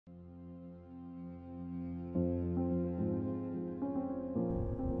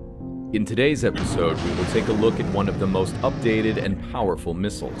In today's episode, we will take a look at one of the most updated and powerful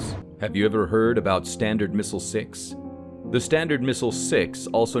missiles. Have you ever heard about Standard Missile 6? The Standard Missile 6,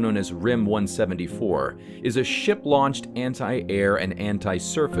 also known as RIM-174, is a ship-launched anti-air and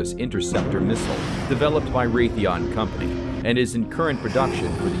anti-surface interceptor missile developed by Raytheon Company and is in current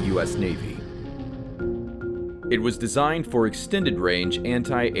production for the U.S. Navy. It was designed for extended-range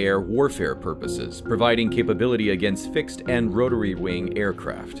anti-air warfare purposes, providing capability against fixed and rotary-wing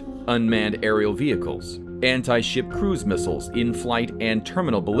aircraft, unmanned aerial vehicles, anti-ship cruise missiles, in-flight and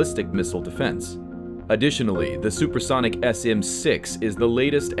terminal ballistic missile defense. Additionally, the supersonic SM-6 is the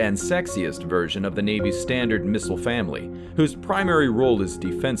latest and sexiest version of the Navy's Standard Missile family, whose primary role is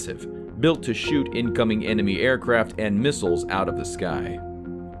defensive, built to shoot incoming enemy aircraft and missiles out of the sky.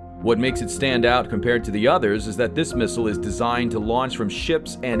 What makes it stand out compared to the others is that this missile is designed to launch from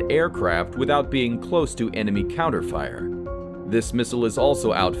ships and aircraft without being close to enemy counterfire. This missile is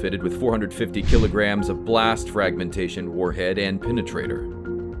also outfitted with 450 kilograms of blast fragmentation warhead and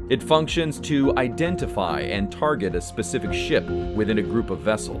penetrator. It functions to identify and target a specific ship within a group of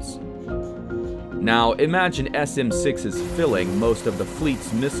vessels. Now, imagine SM-6 is filling most of the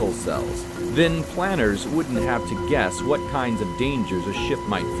fleet's missile cells. Then planners wouldn't have to guess what kinds of dangers a ship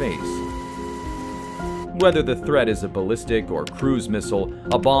might face. Whether the threat is a ballistic or cruise missile,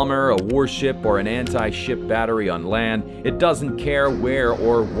 a bomber, a warship, or an anti-ship battery on land, it doesn't care where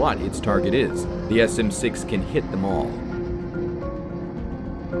or what its target is. The SM-6 can hit them all.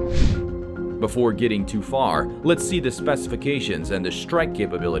 Before getting too far, let's see the specifications and the strike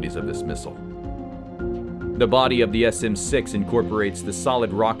capabilities of this missile. The body of the SM-6 incorporates the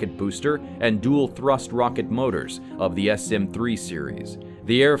solid rocket booster and dual thrust rocket motors of the SM-3 series,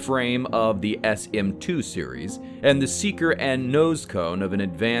 the airframe of the SM-2 series, and the seeker and nose cone of an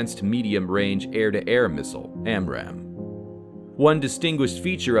advanced medium-range air-to-air missile, AMRAAM. One distinguished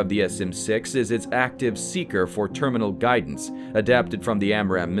feature of the SM-6 is its active seeker for terminal guidance, adapted from the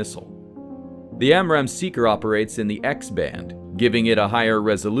AMRAAM missile. The AMRAAM seeker operates in the X-band, giving it a higher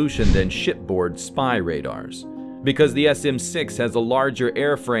resolution than shipboard spy radars. Because the SM-6 has a larger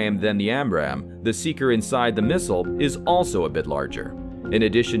airframe than the AMRAAM, the seeker inside the missile is also a bit larger. In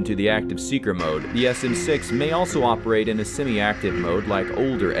addition to the active seeker mode, the SM-6 may also operate in a semi-active mode like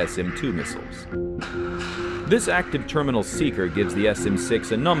older SM-2 missiles. This active terminal seeker gives the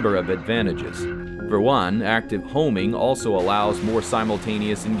SM-6 a number of advantages. For one, active homing also allows more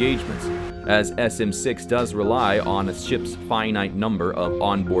simultaneous engagements, as SM-6 does rely on a ship's finite number of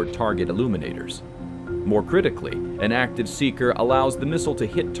onboard target illuminators. More critically, an active seeker allows the missile to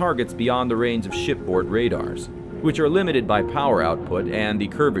hit targets beyond the range of shipboard radars, which are limited by power output and the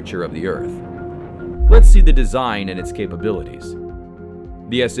curvature of the Earth. Let's see the design and its capabilities.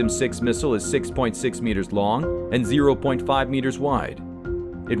 The SM-6 missile is 6.6 meters long and 0.5 meters wide.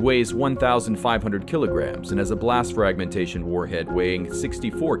 It weighs 1,500 kilograms and has a blast fragmentation warhead weighing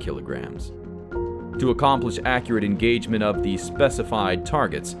 64 kilograms. To accomplish accurate engagement of the specified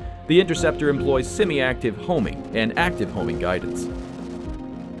targets, the interceptor employs semi-active homing and active homing guidance.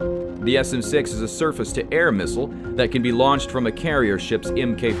 The SM-6 is a surface-to-air missile that can be launched from a carrier ship's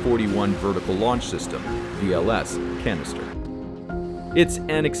Mk-41 vertical launch system, VLS, canister. It's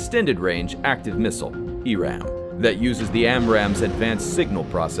an extended-range active missile, ERAM, that uses the AMRAAM's advanced signal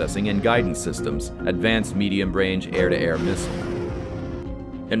processing and guidance systems, advanced medium-range air-to-air missile.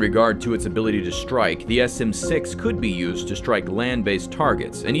 In regard to its ability to strike, the SM-6 could be used to strike land-based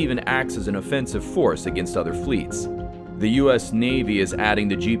targets and even acts as an offensive force against other fleets. The U.S. Navy is adding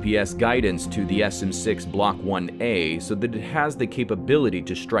the GPS guidance to the SM-6 Block 1A so that it has the capability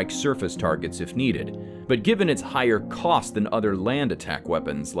to strike surface targets if needed, but given its higher cost than other land attack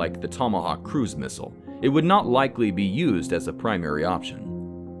weapons like the Tomahawk cruise missile, it would not likely be used as a primary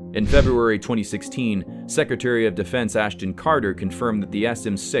option. In February 2016, Secretary of Defense Ashton Carter confirmed that the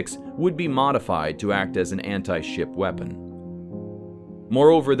SM-6 would be modified to act as an anti-ship weapon.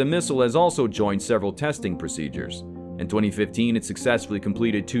 Moreover, the missile has also joined several testing procedures. In 2015, it successfully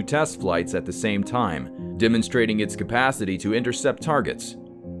completed 2 test flights at the same time, demonstrating its capacity to intercept targets.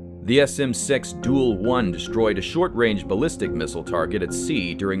 The SM-6 Dual 1 destroyed a short-range ballistic missile target at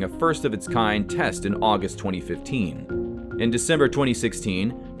sea during a first-of-its-kind test in August 2015. In December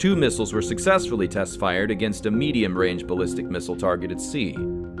 2016, 2 missiles were successfully test-fired against a medium-range ballistic missile target at sea.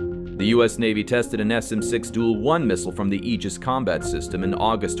 The U.S. Navy tested an SM-6 Dual 1 missile from the Aegis Combat System in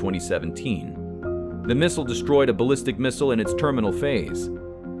August 2017. The missile destroyed a ballistic missile in its terminal phase.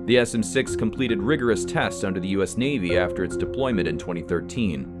 The SM-6 completed rigorous tests under the U.S. Navy after its deployment in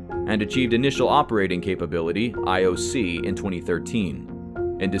 2013, and achieved initial operating capability, IOC, in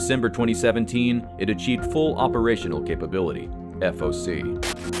 2013. In December 2017, it achieved full operational capability, FOC.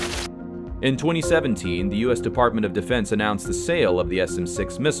 In 2017, the U.S. Department of Defense announced the sale of the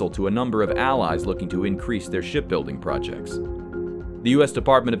SM-6 missile to a number of allies looking to increase their shipbuilding projects. The U.S.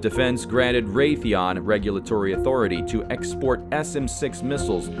 Department of Defense granted Raytheon regulatory authority to export SM-6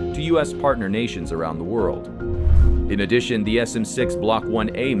 missiles to U.S. partner nations around the world. In addition, the SM-6 Block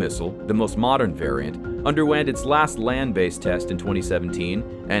 1A missile, the most modern variant, underwent its last land-based test in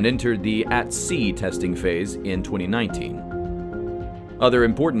 2017 and entered the at-sea testing phase in 2019. Other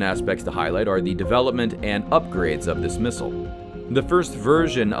important aspects to highlight are the development and upgrades of this missile. The first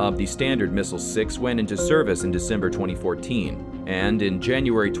version of the Standard Missile 6 went into service in December 2014, and in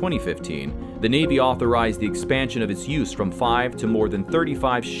January 2015, the Navy authorized the expansion of its use from 5 to more than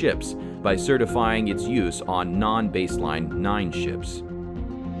 35 ships by certifying its use on non-baseline 9 ships.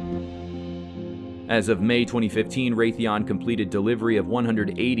 As of May 2015, Raytheon completed delivery of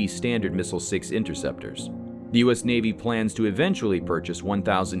 180 Standard Missile 6 interceptors. The U.S. Navy plans to eventually purchase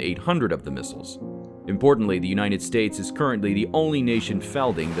 1,800 of the missiles. Importantly, the United States is currently the only nation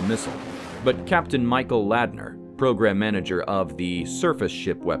fielding the missile. But Captain Michael Ladner, Program Manager of the Surface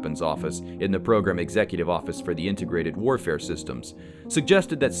Ship Weapons Office in the Program Executive Office for the Integrated Warfare Systems,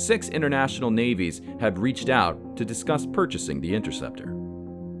 suggested that 6 international navies have reached out to discuss purchasing the interceptor.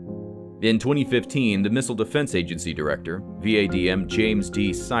 In 2015, the Missile Defense Agency Director, VADM James D.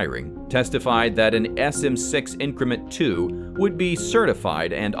 Syring, testified that an SM-6 Increment 2 would be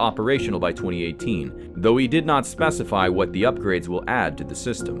certified and operational by 2018, though he did not specify what the upgrades will add to the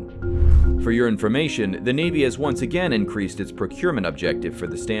system. For your information, the Navy has once again increased its procurement objective for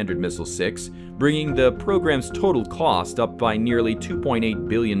the Standard Missile 6, bringing the program's total cost up by nearly $2.8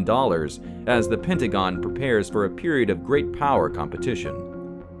 billion as the Pentagon prepares for a period of great power competition.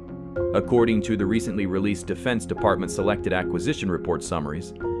 According to the recently released Defense Department Selected Acquisition Report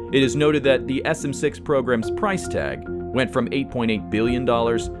summaries, it is noted that the SM-6 program's price tag went from $8.8 billion to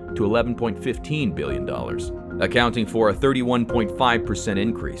 $11.15 billion, accounting for a 31.5%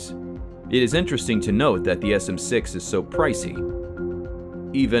 increase. It is interesting to note that the SM-6 is so pricey.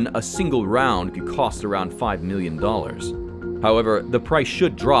 Even a single round could cost around $5 million. However, the price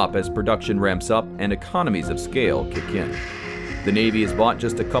should drop as production ramps up and economies of scale kick in. The Navy has bought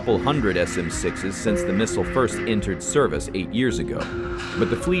just a couple hundred SM-6s since the missile first entered service 8 years ago,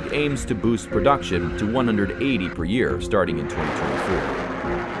 but the fleet aims to boost production to 180 per year starting in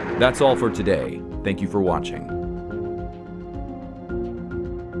 2024. That's all for today. Thank you for watching.